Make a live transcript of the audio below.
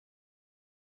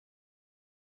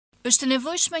Është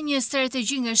nevojshme një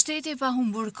strategji nga shteti pa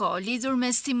humbur kohë, lidhur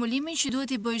me stimulimin që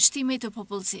duhet i bëjë shtimit të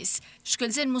popullsisë.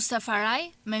 Shkëlqen Mustafa Raj,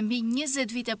 me mbi 20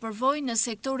 vite përvojë në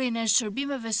sektorin e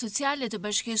shërbimeve sociale të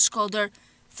Bashkisë Shkodër,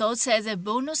 thotë se edhe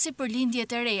bonusi për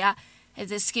lindjet e reja,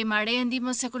 edhe skema re e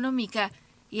ndihmës ekonomike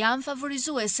janë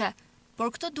favorizuese,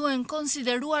 por këto duhen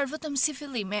konsideruar vetëm si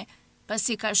fillimi,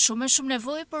 pasi ka shumë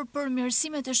nevojë për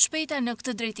përmirësime të shpejta në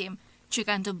këtë drejtim, që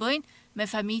kanë të bëjnë me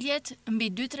familjet mbi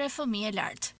 2-3 fëmijë e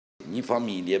lartë. Një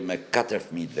familje me 4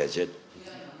 fëmijë të vegjël,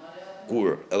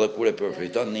 kur e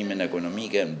përfiton ndihmën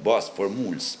ekonomike në bazë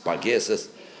formulës pagesës,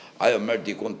 ajo merr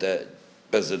dikun te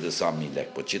 50.000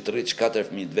 lekë. Po që të rriç 4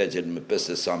 fëmijë të vegjël me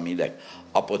 50.000 lekë,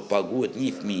 apo të paguhet një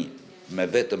fëmijë me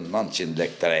vetëm 900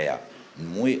 lekë të reja, në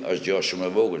muaj është gjë shumë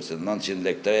e vogël, se 900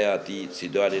 lekë të reja ati si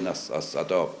dalin as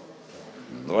ato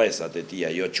rresat e tij,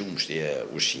 ajo qumshti e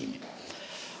ushqimi.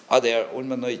 Atëherë,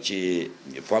 unë mendoj që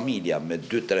familja me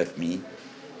 2-3 fëmijë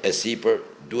e sipër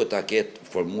duhet ta ketë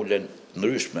formulën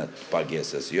ndryshme të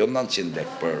pagesës, jo 900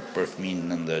 lekë për fëmijën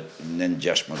në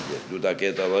 16 vjet, duhet ta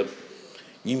ketë edhe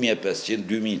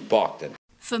 1.500-2.000 paktën.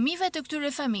 Fëmijëve të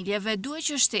këtyre familjeve duhet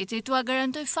që shteti t'ua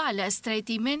garantoj falas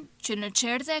trajtimin që në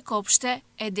çerdhe, kopshte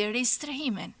e deri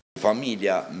strehimin.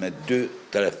 Familja me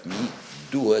 2-3 fëmijë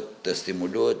duhet të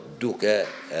stimulohet duke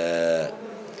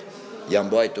janë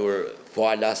mbajtur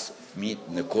falas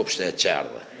fëmijët në kopshte e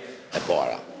çerdhe, e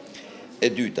para. E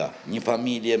dyta, një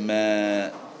familje me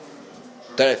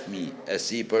 3 fëmijë e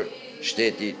sipër,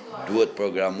 shteti duhet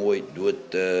programoj,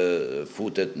 duhet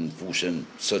futet në fushën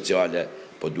sociale,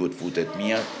 po duhet futet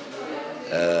mirë,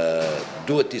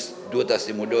 duhet ta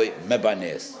stimuloj me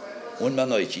banesë. Unë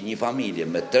mendoj që një familje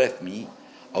me 3 fëmijë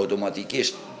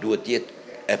automatikisht duhet jetë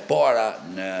e para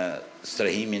në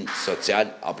strehimin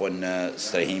social apo në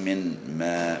strehimin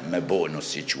me bonus,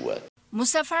 si quhet.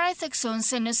 Mustafa Raj thekson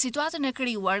se në situatën e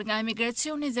krijuar nga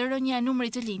emigracioni dhe rënja e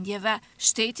numrit të lindjeve,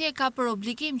 shteti e ka për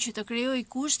obligim që të krijojë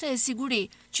kushte e siguri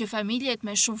që familjet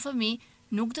me shumë fëmijë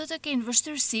nuk do të kenë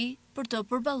vështirësi për të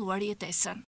përballuar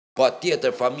jetesën.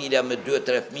 Patjetër familja me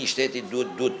 2-3 fëmijë shteti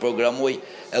duhet programoj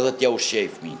edhe t'ja ushqej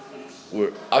fëmijën.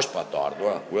 Kur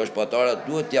është patarë,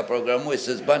 duhet t'ja programoj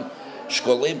se s'bën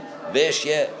shkollim,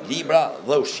 veshje, libra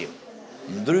dhe ushqim.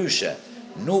 Ndryshe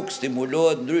nuk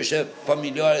stimulohet, ndryshe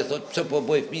familjare thotë pse po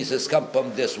bëj fëmijë se s'kam për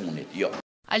mdesunit, jo.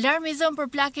 Alarmi dhënë për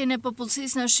plakjen e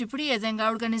popullsisë në Shqipëri edhe nga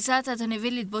organizata të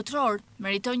nivelit botror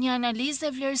meriton një analizë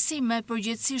dhe vlerësim me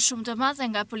përgjegjësi shumë të madhe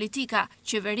nga politika,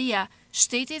 qeveria,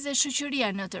 shteti dhe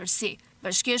shoqëria në tërësi.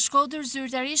 Bashkia e Shkodër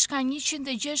zyrtarisht ka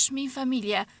 106.000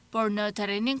 familje, por në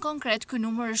terrenin konkret ky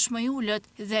numër është më i ulët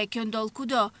dhe kjo ndodh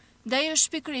kudo. Ndaj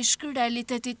është pikërisht ky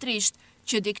realiteti trisht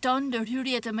që dikton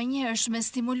ndërhyrje të menjëhershme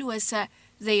stimuluese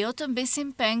dhe jo të mbesim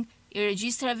peng i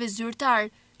regjistrave zyrtar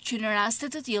që në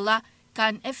raste të tilla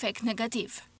kanë efekt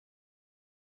negativ.